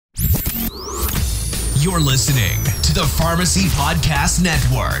You're listening to the Pharmacy Podcast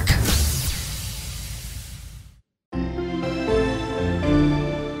Network.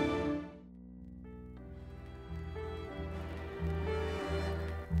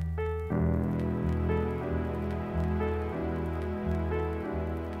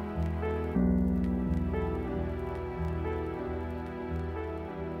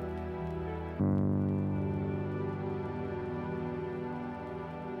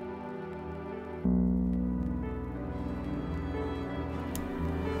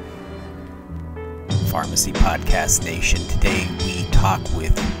 Pharmacy Podcast Nation. Today we talk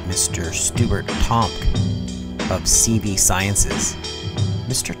with Mr. Stuart Tomk of CV Sciences.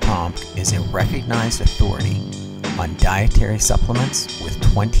 Mr. Tomk is a recognized authority on dietary supplements with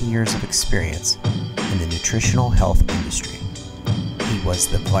 20 years of experience in the nutritional health industry. He was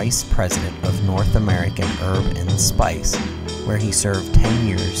the Vice President of North American Herb and Spice, where he served 10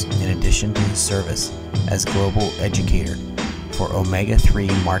 years in addition to his service as global educator for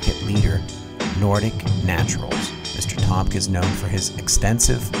omega-3 market leader Nordic Naturals. Mr. Tomk is known for his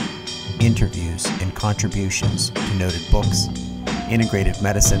extensive interviews and contributions to noted books, integrative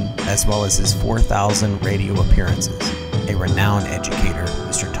medicine, as well as his 4,000 radio appearances. A renowned educator,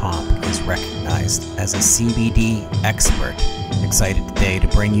 Mr. Tomk is recognized as a CBD expert. Excited today to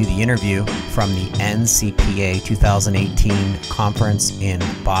bring you the interview from the NCPA 2018 conference in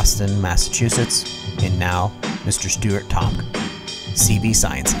Boston, Massachusetts. And now, Mr. Stuart Tomk, CV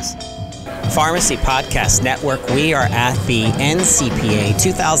Sciences. Pharmacy Podcast Network. We are at the NCPA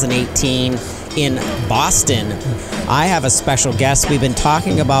 2018 in Boston. I have a special guest. We've been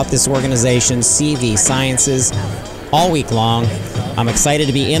talking about this organization, CV Sciences, all week long. I'm excited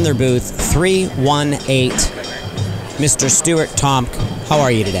to be in their booth, 318. Mr. Stuart Tomk, how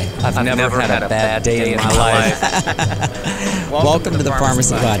are you today? I've never had a bad day in my life. Welcome to the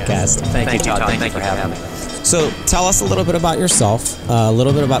Pharmacy Podcast. Thank you, Todd. Thank you for having me. So tell us a little bit about yourself, a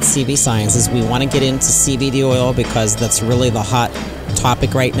little bit about CV Sciences. We want to get into CBD oil because that's really the hot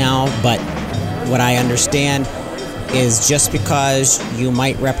topic right now. But what I understand is just because you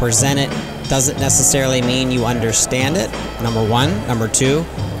might represent it doesn't necessarily mean you understand it, number one. Number two,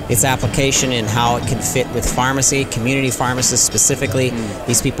 its application and how it can fit with pharmacy, community pharmacists specifically.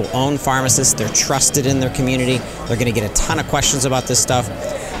 These people own pharmacists. They're trusted in their community. They're going to get a ton of questions about this stuff.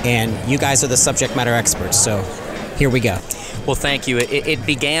 And you guys are the subject matter experts, so here we go. Well, thank you. It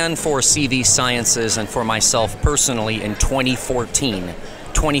began for CV Sciences and for myself personally in 2014.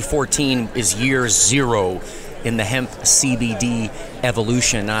 2014 is year zero in the hemp CBD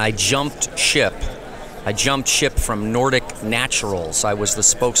evolution. I jumped ship. From Nordic Naturals. I was the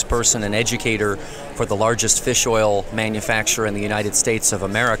spokesperson and educator for the largest fish oil manufacturer in the United States of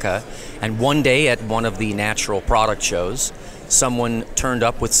America. And one day at one of the natural product shows, someone turned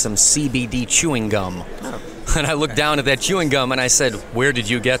up with some CBD chewing gum. Oh. And I looked down at that chewing gum and I said, "Where did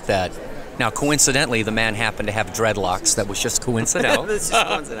you get that?" Now, coincidentally, the man happened to have dreadlocks. That was just coincidental. That's just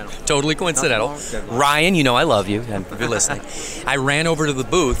coincidental. Totally coincidental. Ryan, you know I love you, and if you're listening. I ran over to the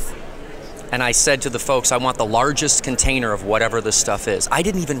booth and I said to the folks, I want the largest container of whatever this stuff is. I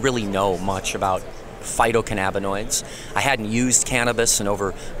didn't even really know much about phytocannabinoids. I hadn't used cannabis in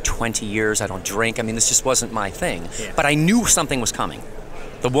over 20 years. I don't drink. I mean, this just wasn't my thing. Yeah. But I knew something was coming.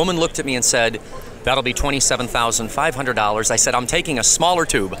 The woman looked at me and said, "That'll be $27,500. I said, "I'm taking a smaller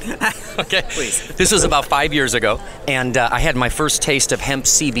tube." Okay, please. This was about 5 years ago, and I had my first taste of hemp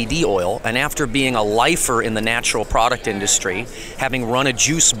CBD oil. And after being a lifer in the natural product industry, having run a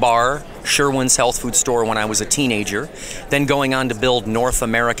juice bar, Sherwin's health food store when I was a teenager, then going on to build North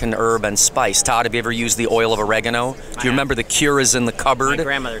American Herb and Spice. Todd, have you ever used the oil of oregano? Do you remember the cure is in the cupboard? My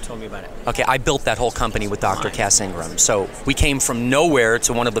grandmother told me about it. Okay, I built that whole company with Dr. Cass Ingram. So we came from nowhere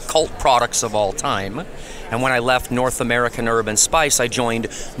to one of the cult products of all time. And when I left North American Herb and Spice, I joined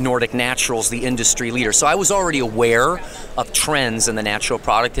Nordic Naturals, the industry leader. So I was already aware of trends in the natural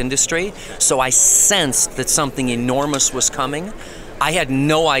product industry. So I sensed that something enormous was coming. I had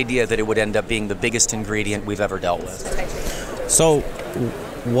no idea that it would end up being the biggest ingredient we've ever dealt with. So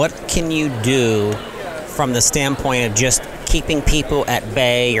what can you do from the standpoint of just keeping people at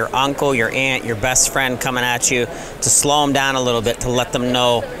bay, your uncle, your aunt, your best friend coming at you, to slow them down a little bit, to let them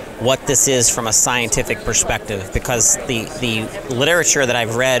know what this is from a scientific perspective? Because the literature that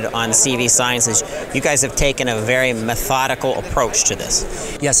I've read on CV Sciences, you guys have taken a very methodical approach to this.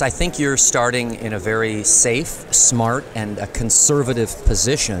 Yes, I think you're starting in a very safe, smart, and a conservative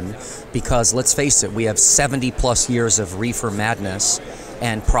position because, let's face it, we have 70 plus years of reefer madness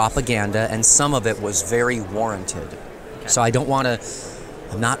and propaganda, and some of it was very warranted. Okay. So I don't want to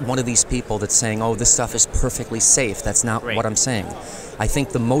I'm not one of these people that's saying, oh, this stuff is perfectly safe. That's not what I'm saying. I think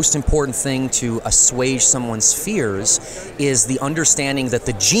the most important thing to assuage someone's fears is the understanding that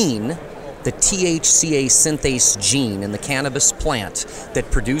the gene, the THCA synthase gene in the cannabis plant that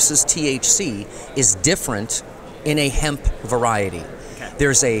produces THC, is different in a hemp variety.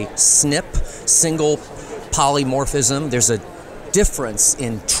 There's a SNP, single polymorphism. There's a difference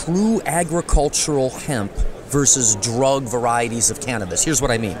in true agricultural hemp versus drug varieties of cannabis. Here's what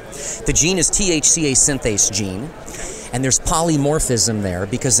I mean. The gene is THCA synthase gene, and there's polymorphism there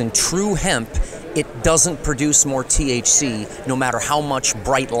because in true hemp, it doesn't produce more THC no matter how much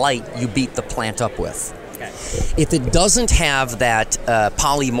bright light you beat the plant up with. If it doesn't have that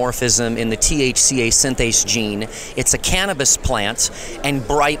polymorphism in the THCA synthase gene, it's a cannabis plant, and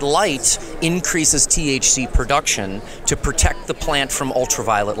bright light increases THC production to protect the plant from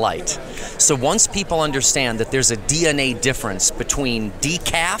ultraviolet light. So once people understand that there's a DNA difference between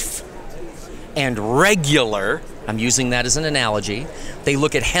decaf and regular, I'm using that as an analogy, they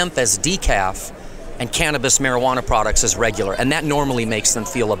look at hemp as decaf and cannabis marijuana products as regular, and that normally makes them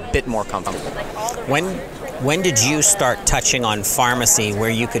feel a bit more comfortable. When did you start touching on pharmacy where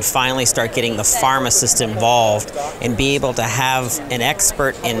you could finally start getting the pharmacist involved and be able to have an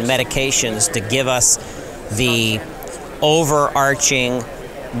expert in medications to give us the overarching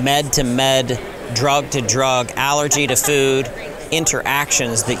med-to-med, drug-to-drug, allergy-to-food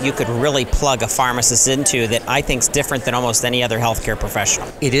interactions that you could really plug a pharmacist into that I think is different than almost any other healthcare professional?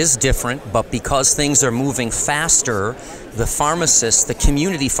 It is different, but because things are moving faster, the pharmacists, the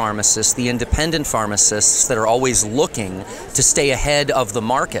community pharmacists, the independent pharmacists that are always looking to stay ahead of the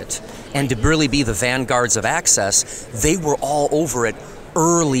market and to really be the vanguards of access, they were all over it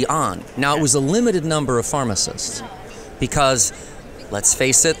early on. Now, it was a limited number of pharmacists because, let's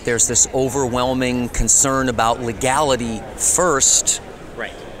face it, there's this overwhelming concern about legality first,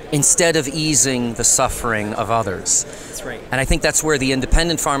 instead of easing the suffering of others. That's right. And I think that's where the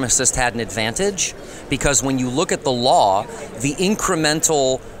independent pharmacist had an advantage, because when you look at the law, the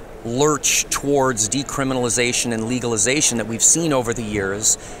incremental lurch towards decriminalization and legalization that we've seen over the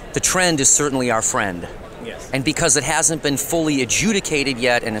years, the trend is certainly our friend. Yes. And because it hasn't been fully adjudicated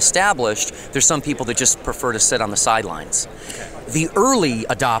yet and established, there's some people that just prefer to sit on the sidelines. The early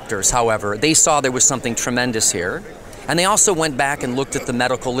adopters, however, they saw there was something tremendous here, and they also went back and looked at the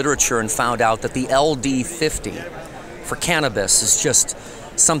medical literature and found out that the LD50 for cannabis is just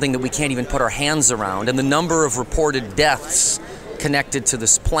something that we can't even put our hands around, and the number of reported deaths connected to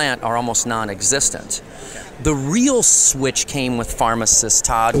this plant are almost non-existent. The real switch came with pharmacists,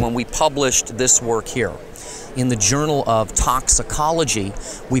 Todd, when we published this work here. In the Journal of Toxicology,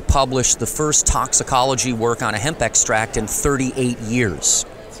 we published the first toxicology work on a hemp extract in 38 years.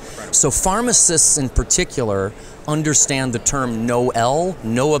 So pharmacists in particular understand the term NOEL,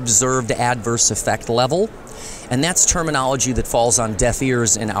 no observed adverse effect level, and that's terminology that falls on deaf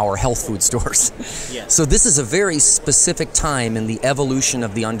ears in our health food stores. Yes. So this is a very specific time in the evolution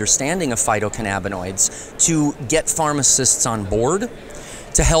of the understanding of phytocannabinoids to get pharmacists on board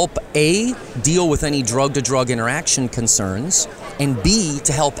to help A, deal with any drug-to-drug interaction concerns, and B,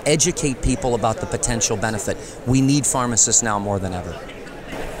 to help educate people about the potential benefit. We need pharmacists now more than ever.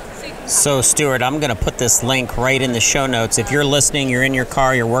 So, Stuart, I'm going to put this link right in the show notes. If you're listening, you're in your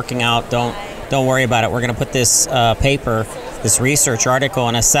car, you're working out, don't worry about it. We're going to put this paper, this research article,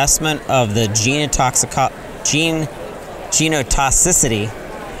 an assessment of the genotoxicity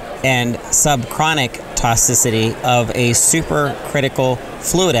and subchronic toxicity of a supercritical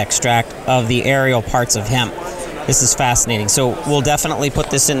fluid extract of the aerial parts of hemp. This is fascinating. So we'll definitely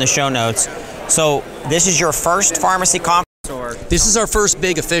put this in the show notes. So this is your first pharmacy conference? This is our first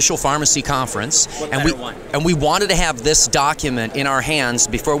big official pharmacy conference, and we wanted to have this document in our hands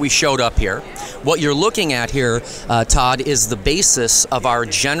before we showed up here. What you're looking at here, Todd, is the basis of our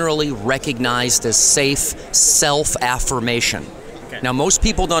generally recognized as safe self-affirmation. Now, most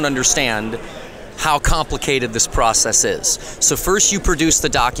people don't understand how complicated this process is. So first you produce the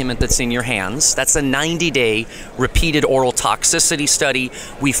document that's in your hands. That's a 90-day repeated oral toxicity study.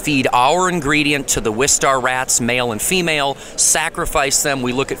 We feed our ingredient to the Wistar rats, male and female, sacrifice them.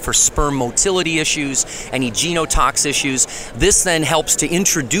 We look at for sperm motility issues, any genotox issues. This then helps to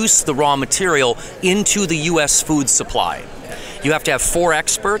introduce the raw material into the U.S. food supply. You have to have 4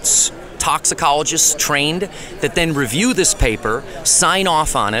 experts, toxicologists trained, that then review this paper, sign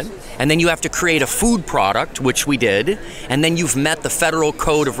off on it, And then you have to create a food product, which we did, and then you've met the federal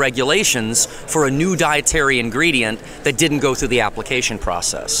code of regulations for a new dietary ingredient that didn't go through the application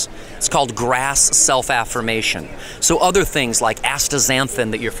process. It's called GRAS self-affirmation. So other things like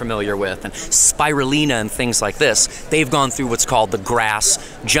astaxanthin that you're familiar with and spirulina and things like this, they've gone through what's called the GRAS,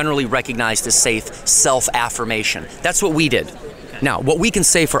 generally recognized as safe, self-affirmation. That's what we did. Now, what we can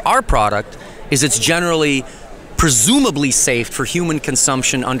say for our product is it's generally presumably safe for human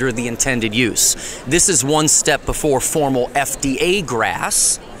consumption under the intended use. This is one step before formal FDA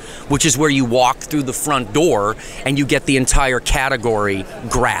GRAS, which is where you walk through the front door and you get the entire category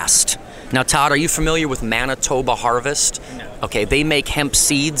grassed. Now, Todd, are you familiar with Manitoba Harvest? No. Okay, they make hemp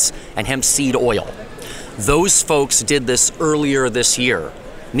seeds and hemp seed oil. Those folks did this earlier this year,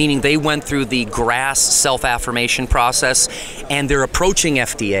 meaning they went through the GRAS self-affirmation process and they're approaching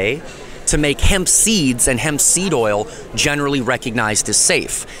FDA to make hemp seeds and hemp seed oil generally recognized as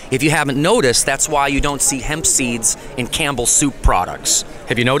safe. If you haven't noticed, that's why you don't see hemp seeds in Campbell Soup products.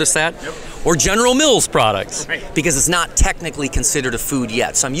 Have you noticed that? Yep. Or General Mills products, right, because it's not technically considered a food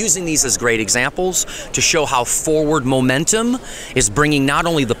yet. So I'm using these as great examples to show how forward momentum is bringing not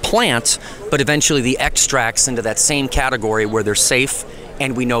only the plant, but eventually the extracts into that same category where they're safe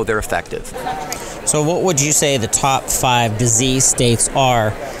and we know they're effective. So what would you say the top 5 disease states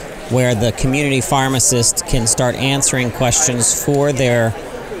are where the community pharmacist can start answering questions for their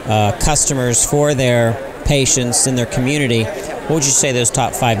customers, for their patients in their community? What would you say those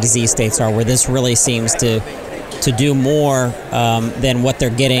top 5 disease states are where this really seems to do more than what they're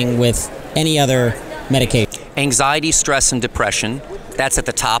getting with any other medication? Anxiety, stress, and depression. That's at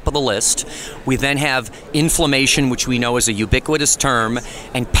the top of the list. We then have inflammation, which we know is a ubiquitous term,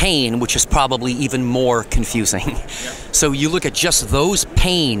 and pain, which is probably even more confusing. Yep. So you look at just those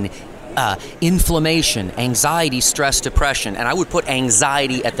pain, inflammation, anxiety, stress, depression, and I would put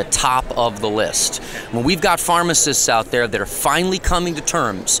anxiety at the top of the list. When we've got pharmacists out there that are finally coming to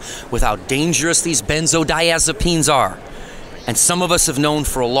terms with how dangerous these benzodiazepines are, and some of us have known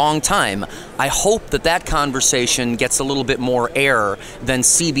for a long time, I hope that that conversation gets a little bit more air than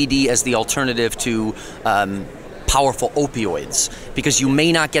CBD as the alternative to powerful opioids, because you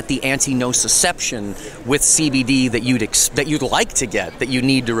may not get the anti-nociception with CBD that you'd like to get, that you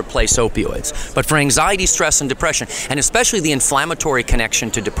need to replace opioids. But for anxiety, stress, and depression, and especially the inflammatory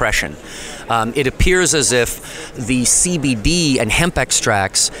connection to depression, it appears as if the CBD and hemp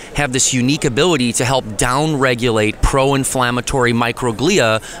extracts have this unique ability to help downregulate pro-inflammatory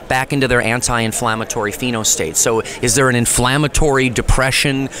microglia back into their anti-inflammatory phenostate. So is there an inflammatory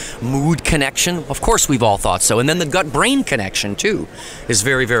depression mood connection? Of course we've all thought so. And then the gut-brain connection too is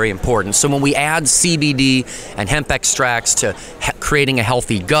very, very important. So when we add CBD and hemp extracts to creating a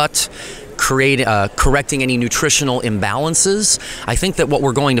healthy gut, correcting any nutritional imbalances, I think that what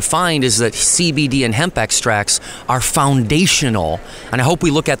we're going to find is that CBD and hemp extracts are foundational, and I hope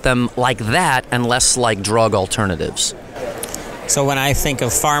we look at them like that and less like drug alternatives. So when I think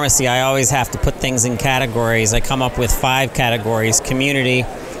of pharmacy, I always have to put things in categories. I come up with 5 categories: community,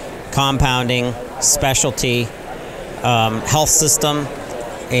 compounding, specialty, health system,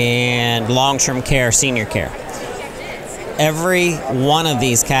 and long-term care, senior care. Every one of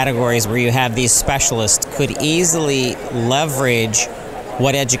these categories where you have these specialists could easily leverage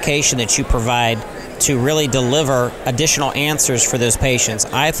what education that you provide to really deliver additional answers for those patients.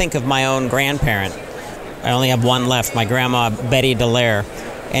 I think of my own grandparent. I only have one left, my grandma Betty Dallaire,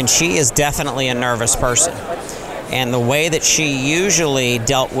 and she is definitely a nervous person. And the way that she usually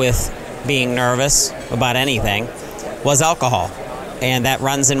dealt with being nervous about anything was alcohol, and that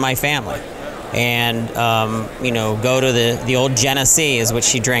runs in my family. And go to the old Genesee is what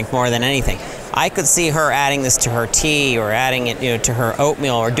she drank more than anything. I could see her adding this to her tea or adding it to her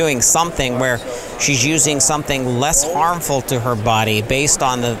oatmeal or doing something where she's using something less harmful to her body based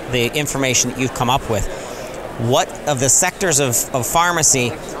on the information that you've come up with. What of the sectors of pharmacy,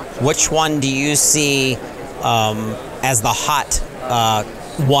 which one do you see as the hot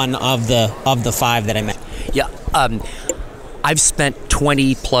one of the 5 that I mentioned? Yeah. I've spent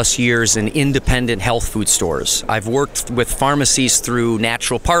 20 plus years in independent health food stores. I've worked with pharmacies through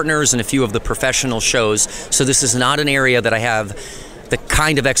Natural Partners and a few of the professional shows, so this is not an area that I have the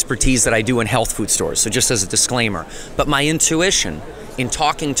kind of expertise that I do in health food stores, so just as a disclaimer. But my intuition in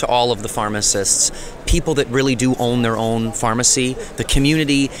talking to all of the pharmacists, people that really do own their own pharmacy, the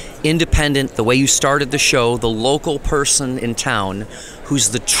community, independent, the way you started the show, the local person in town who's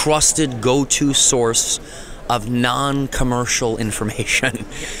the trusted go-to source of non-commercial information.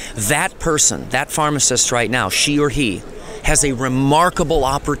 That person, that pharmacist right now, she or he, has a remarkable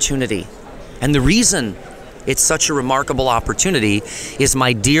opportunity. And the reason it's such a remarkable opportunity is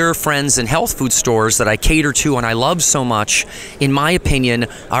my dear friends in health food stores that I cater to and I love so much, in my opinion,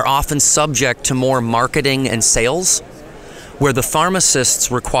 are often subject to more marketing and sales, where the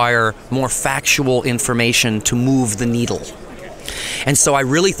pharmacists require more factual information to move the needle. And so I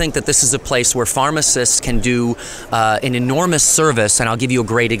really think that this is a place where pharmacists can do an enormous service, and I'll give you a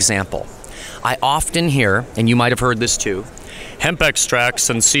great example. I often hear, and you might have heard this too, hemp extracts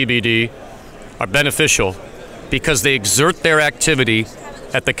and CBD are beneficial because they exert their activity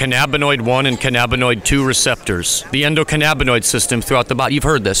at the cannabinoid 1 and cannabinoid 2 receptors, the endocannabinoid system throughout the body. You've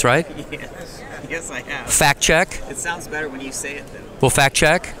heard this, right? Yes, I have. Fact check. It sounds better when you say it, though. Well, fact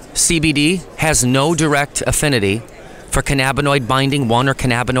check. CBD has no direct affinity for cannabinoid binding 1 or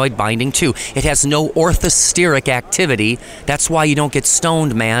cannabinoid binding 2. It has no orthosteric activity. That's why you don't get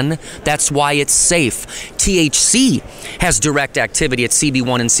stoned, man. That's why it's safe. THC has direct activity at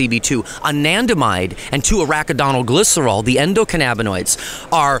CB1 and CB2. Anandamide and 2-arachidonyl glycerol, the endocannabinoids,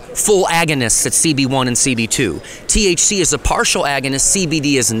 are full agonists at CB1 and CB2. THC is a partial agonist,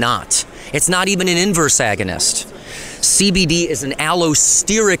 CBD is not. It's not even an inverse agonist. CBD is an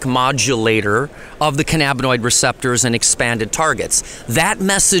allosteric modulator of the cannabinoid receptors and expanded targets. That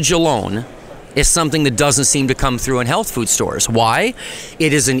message alone is something that doesn't seem to come through in health food stores. Why?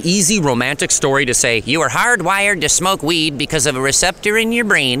 It is an easy romantic story to say, you are hardwired to smoke weed because of a receptor in your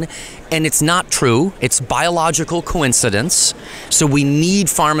brain, and it's not true. It's biological coincidence. So we need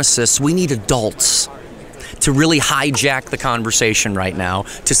pharmacists, we need adults to really hijack the conversation right now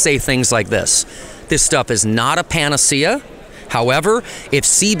to say things like this. This stuff is not a panacea. However, if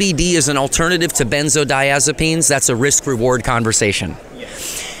CBD is an alternative to benzodiazepines, that's a risk-reward conversation.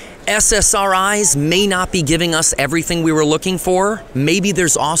 SSRIs may not be giving us everything we were looking for. Maybe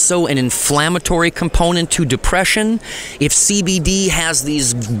there's also an inflammatory component to depression. If CBD has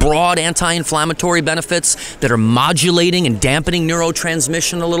these broad anti-inflammatory benefits that are modulating and dampening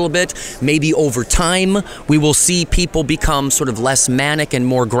neurotransmission a little bit, maybe over time we will see people become sort of less manic and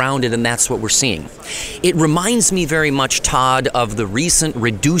more grounded, and that's what we're seeing. It reminds me very much, Todd, of the recent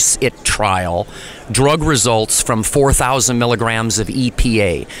Reduce It trial, drug results from 4,000 milligrams of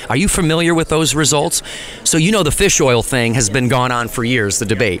EPA. Are you familiar with those results? So you know the fish oil thing has been going on for years, the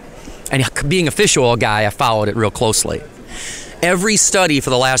debate. And being a fish oil guy, I followed it real closely. Every study for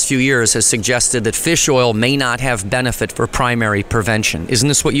the last few years has suggested that fish oil may not have benefit for primary prevention. Isn't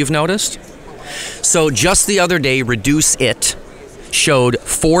this what you've noticed? So just the other day, Reduce It showed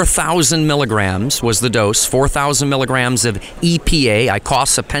 4,000 milligrams was the dose, 4,000 milligrams of EPA,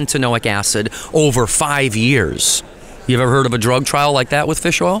 eicosapentaenoic acid, over 5 years. You've ever heard of a drug trial like that with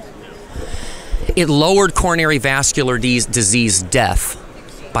fish oil? It lowered coronary vascular disease death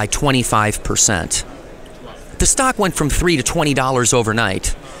by 25%. The stock went from $3 to $20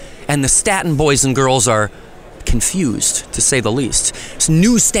 overnight, and the statin boys and girls are confused, to say the least. It's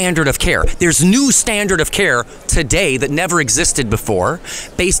new standard of care. There's new standard of care today that never existed before,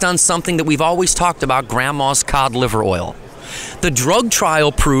 based on something that we've always talked about, grandma's cod liver oil. The drug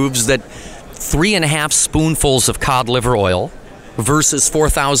trial proves that 3.5 spoonfuls of cod liver oil versus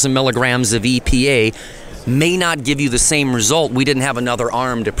 4,000 milligrams of EPA may not give you the same result. We didn't have another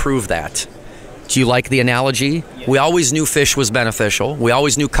arm to prove that. Do you like the analogy? We always knew fish was beneficial. We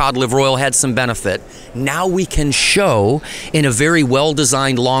always knew cod liver oil had some benefit. Now we can show in a very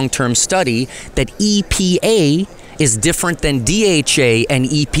well-designed long-term study that EPA is different than DHA and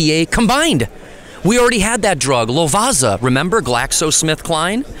EPA combined. We already had that drug, Lovaza, remember,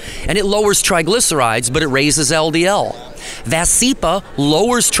 GlaxoSmithKline? And it lowers triglycerides, but it raises LDL. Vascepa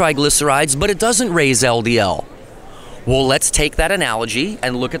lowers triglycerides, but it doesn't raise LDL. Well, let's take that analogy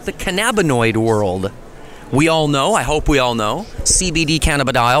and look at the cannabinoid world. We all know, I hope we all know, CBD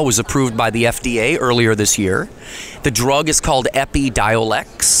cannabidiol was approved by the FDA earlier this year. The drug is called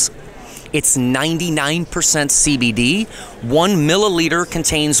Epidiolex. It's 99% CBD. 1 milliliter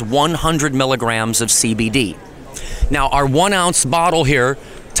contains 100 milligrams of CBD. Now, our 1 ounce bottle here,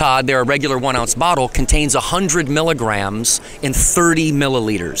 Todd, their regular 1 ounce bottle, contains 100 milligrams in 30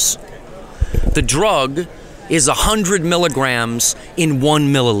 milliliters. The drug is 100 milligrams in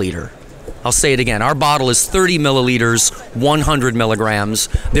 1 milliliter. I'll say it again. Our bottle is 30 milliliters, 100 milligrams.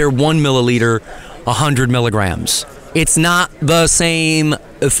 They're 1 milliliter, 100 milligrams. It's not the same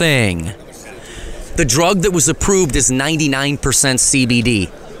thing. The drug that was approved is 99%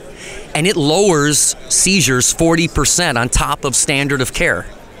 CBD, and it lowers seizures 40% on top of standard of care.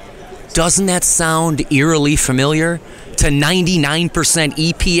 Doesn't that sound eerily familiar to 99%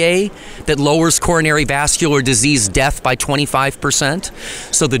 EPA that lowers coronary vascular disease death by 25%?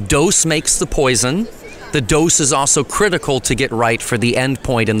 So the dose makes the poison. the dose is also critical to get right for the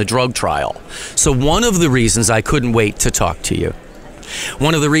endpoint in the drug trial. So one of the reasons I couldn't wait to talk to you,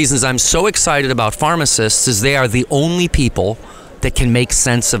 one of the reasons I'm so excited about pharmacists is they are the only people that can make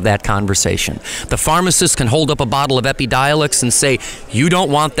sense of that conversation. The pharmacist can hold up a bottle of Epidiolex and say, you don't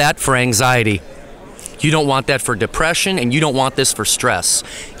want that for anxiety. You don't want that for depression, and you don't want this for stress.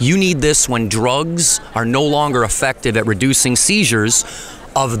 You need this when drugs are no longer effective at reducing seizures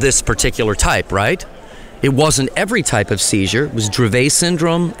of this particular type, right? It wasn't every type of seizure. It was Dravet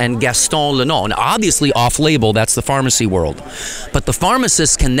syndrome and Gaston-Lennon. And obviously off-label, that's the pharmacy world. But the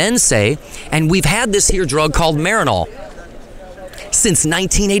pharmacist can then say, and we've had this here drug called Marinol since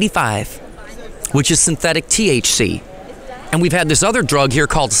 1985, which is synthetic THC. And we've had this other drug here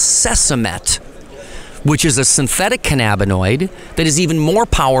called Sesamet, which is a synthetic cannabinoid that is even more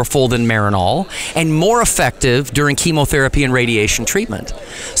powerful than Marinol and more effective during chemotherapy and radiation treatment.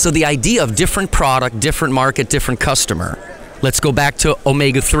 So the idea of different product, different market, different customer. Let's go back to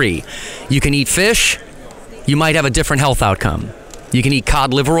omega-3. You can eat fish, you might have a different health outcome. You can eat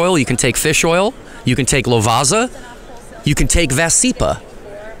cod liver oil, you can take fish oil, you can take Lovaza, you can take Vasipa.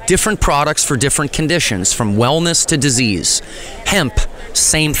 Different products for different conditions, from wellness to disease. Hemp,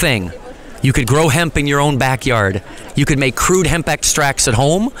 same thing. You could grow hemp in your own backyard. You could make crude hemp extracts at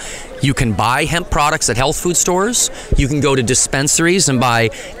home. You can buy hemp products at health food stores. You can go to dispensaries and buy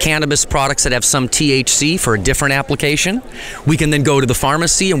cannabis products that have some THC for a different application. We can then go to the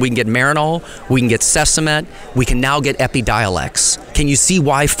pharmacy and we can get Marinol, we can get Sesamet, we can now get Epidiolex. Can you see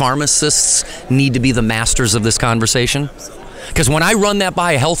why pharmacists need to be the masters of this conversation? Because when I run that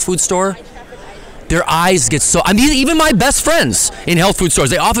by a health food store, their eyes get so... I mean, even my best friends in health food stores,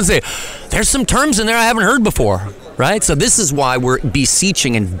 they often say, there's some terms in there I haven't heard before, right? So this is why we're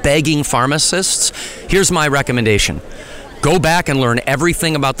beseeching and begging pharmacists. Here's my recommendation. Go back and learn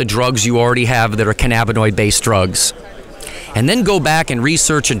everything about the drugs you already have that are cannabinoid-based drugs. And then go back and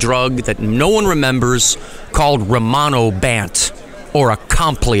research a drug that no one remembers called Rimonabant or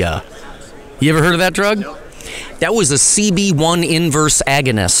Acomplia. You ever heard of that drug? That was a CB1 inverse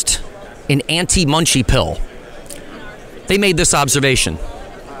agonist, an anti-munchie pill. They made this observation.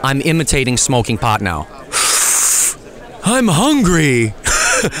 I'm imitating smoking pot now. I'm hungry.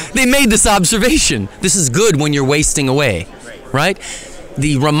 They made this observation. This is good when you're wasting away, right?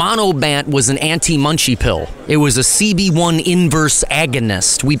 The Rimonabant was an anti-munchie pill. It was a CB1 inverse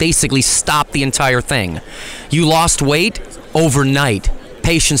agonist. We basically stopped the entire thing. You lost weight overnight.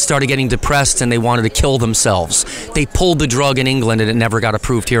 Patients started getting depressed and they wanted to kill themselves. They pulled the drug in England and it never got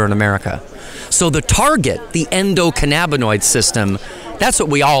approved here in America. So the target, the endocannabinoid system, that's what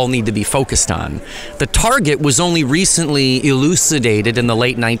we all need to be focused on. The target was only recently elucidated in the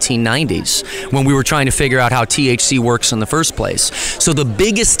late 1990s when we were trying to figure out how THC works in the first place. So the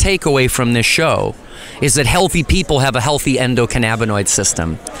biggest takeaway from this show is that healthy people have a healthy endocannabinoid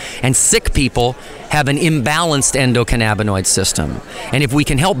system, and sick people have an imbalanced endocannabinoid system. And if we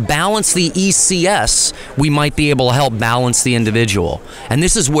can help balance the ECS, we might be able to help balance the individual. And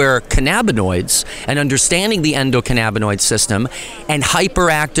this is where cannabinoids and understanding the endocannabinoid system and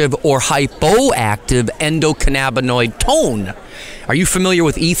hyperactive or hypoactive endocannabinoid tone. Are you familiar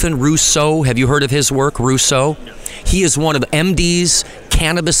with Ethan Rousseau? Have you heard of his work, Rousseau? He is one of MD's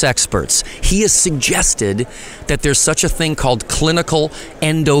cannabis experts. He has suggested that there's such a thing called clinical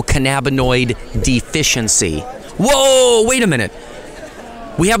endocannabinoid deficiency. Whoa, wait a minute.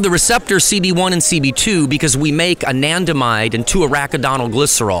 We have the receptor CB1 and CB2 because we make anandamide and 2-arachidonyl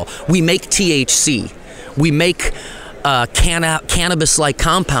glycerol. We make THC. We make cannabis-like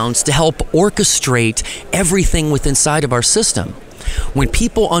compounds to help orchestrate everything within inside of our system. When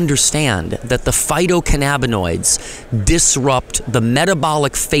people understand that the phytocannabinoids disrupt the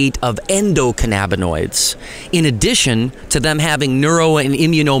metabolic fate of endocannabinoids, in addition to them having neuro and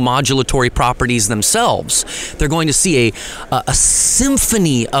immunomodulatory properties themselves, they're going to see a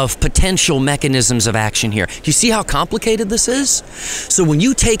symphony of potential mechanisms of action here. Do you see how complicated this is? So when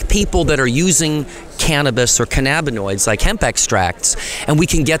you take people that are using cannabis or cannabinoids like hemp extracts, and we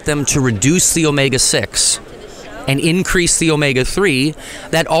can get them to reduce the omega-6 and increase the omega-3,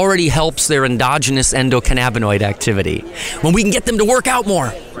 that already helps their endogenous endocannabinoid activity. When we can get them to work out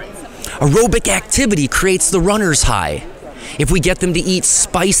more, aerobic activity creates the runner's high. If we get them to eat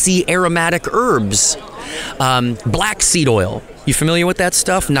spicy aromatic herbs, black seed oil, you familiar with that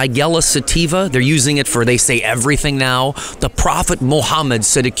stuff? Nigella sativa, they're using it for, they say, everything now. The Prophet Muhammad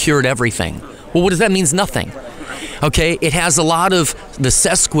said it cured everything. Well, what does that mean? Nothing. Okay, it has a lot of the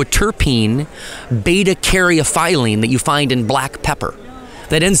sesquiterpene beta-caryophyllene that you find in black pepper.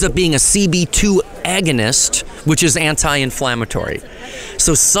 that ends up being a CB2 agonist, which is anti-inflammatory.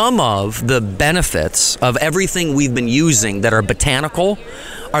 So some of the benefits of everything we've been using that are botanical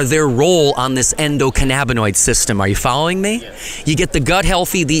are their role on this endocannabinoid system. Are you following me? You get the gut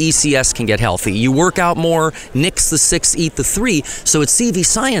healthy, the ECS can get healthy. You work out more, nix the 6, eat the 3. So at CV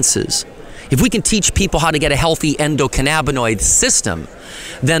Sciences, if we can teach people how to get a healthy endocannabinoid system,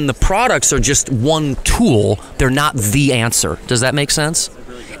 then the products are just one tool. They're not the answer. Does that make sense?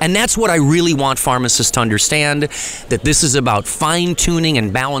 And that's what I really want pharmacists to understand, that this is about fine-tuning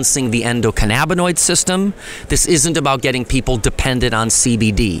and balancing the endocannabinoid system. This isn't about getting people dependent on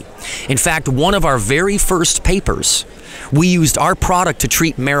CBD. In fact, one of our very first papers, we used our product to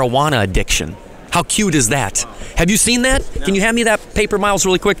treat marijuana addiction. How cute is that? Have you seen that? Can you hand me that paper, Miles,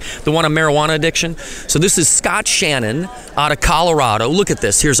 really quick? The one on marijuana addiction. So this is Scott Shannon out of Colorado. Look at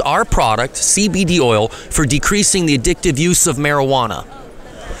this. Here's our product, CBD oil, for decreasing the addictive use of marijuana.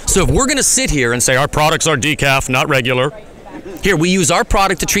 So if we're going to sit here and say our products are decaf, not regular. Here, we use our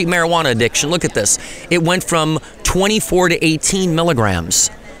product to treat marijuana addiction. Look at this. It went from 24 to 18 milligrams.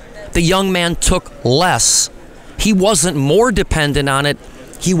 The young man took less. He wasn't more dependent on it.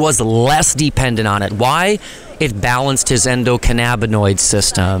 He was less dependent on it. Why? It balanced his endocannabinoid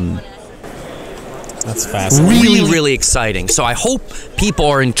system. That's fascinating. Really, really exciting. So I hope people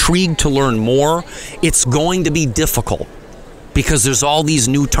are intrigued to learn more. It's going to be difficult because there's all these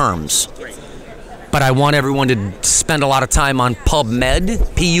new terms. But I want everyone to spend a lot of time on PubMed,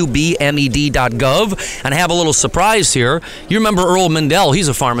 PUBMED.gov. And I have a little surprise here. You remember Earl Mindell? He's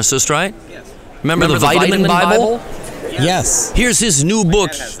a pharmacist, right? Yes. Remember the Vitamin Bible? Yes. Here's his new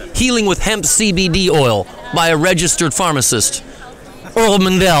book, Healing with Hemp CBD Oil, by a registered pharmacist, Earl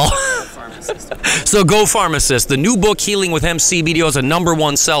Mindell. So go pharmacist. The new book, Healing with Hemp CBD Oil, is a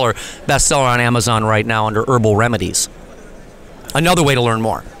 #1 bestseller on Amazon right now under herbal remedies. Another way to learn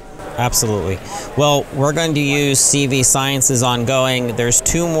more. Absolutely. Well, we're going to use CV Sciences ongoing. There's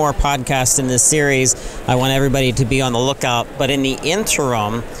 2 more podcasts in this series. I want everybody to be on the lookout. But in the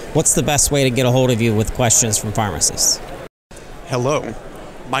interim, what's the best way to get a hold of you with questions from pharmacists? Hello.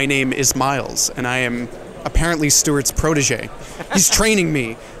 My name is Miles, and I am apparently Stuart's protege. He's training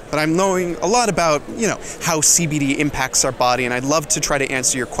me, but I'm knowing a lot about, how CBD impacts our body, and I'd love to try to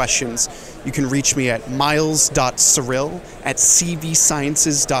answer your questions. You can reach me at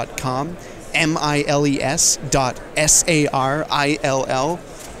miles.cirill@cvsciences.com, miles.SARILL.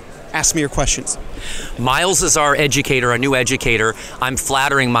 Ask me your questions. Miles is our educator, our new educator. I'm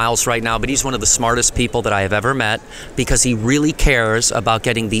flattering Miles right now, but he's one of the smartest people that I have ever met because he really cares about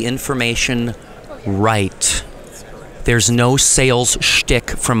getting the information right. There's no sales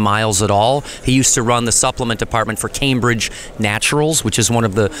shtick from Miles at all. He used to run the supplement department for Cambridge Naturals, which is one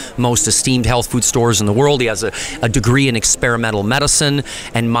of the most esteemed health food stores in the world. He has a degree in experimental medicine,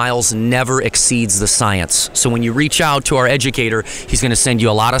 and Miles never exceeds the science. So when you reach out to our educator, he's going to send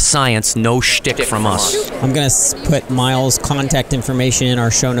you a lot of science, no shtick from us. I'm going to put Miles' contact information in our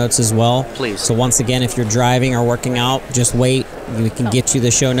show notes as well. Please. So once again, if you're driving or working out, just wait. We can get you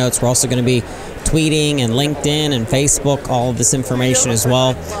the show notes. We're also going to be tweeting and LinkedIn and Facebook, all of this information as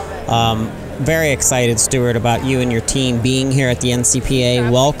well. Very excited, Stuart, about you and your team being here at the NCPA.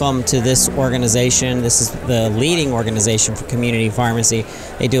 Welcome to this organization. This is the leading organization for community pharmacy.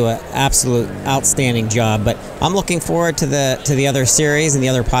 They do an absolute outstanding job. But I'm looking forward to the other series and the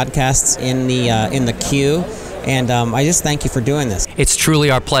other podcasts in the queue. And I just thank you for doing this. It's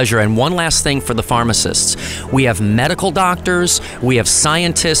truly our pleasure. And one last thing for the pharmacists. We have medical doctors, we have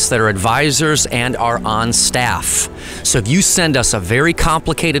scientists that are advisors and are on staff. So if you send us a very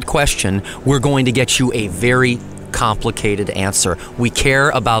complicated question, we're going to get you a very complicated answer. We care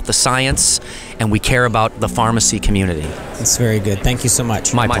about the science and we care about the pharmacy community. That's very good. Thank you so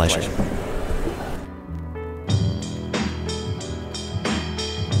much. My pleasure.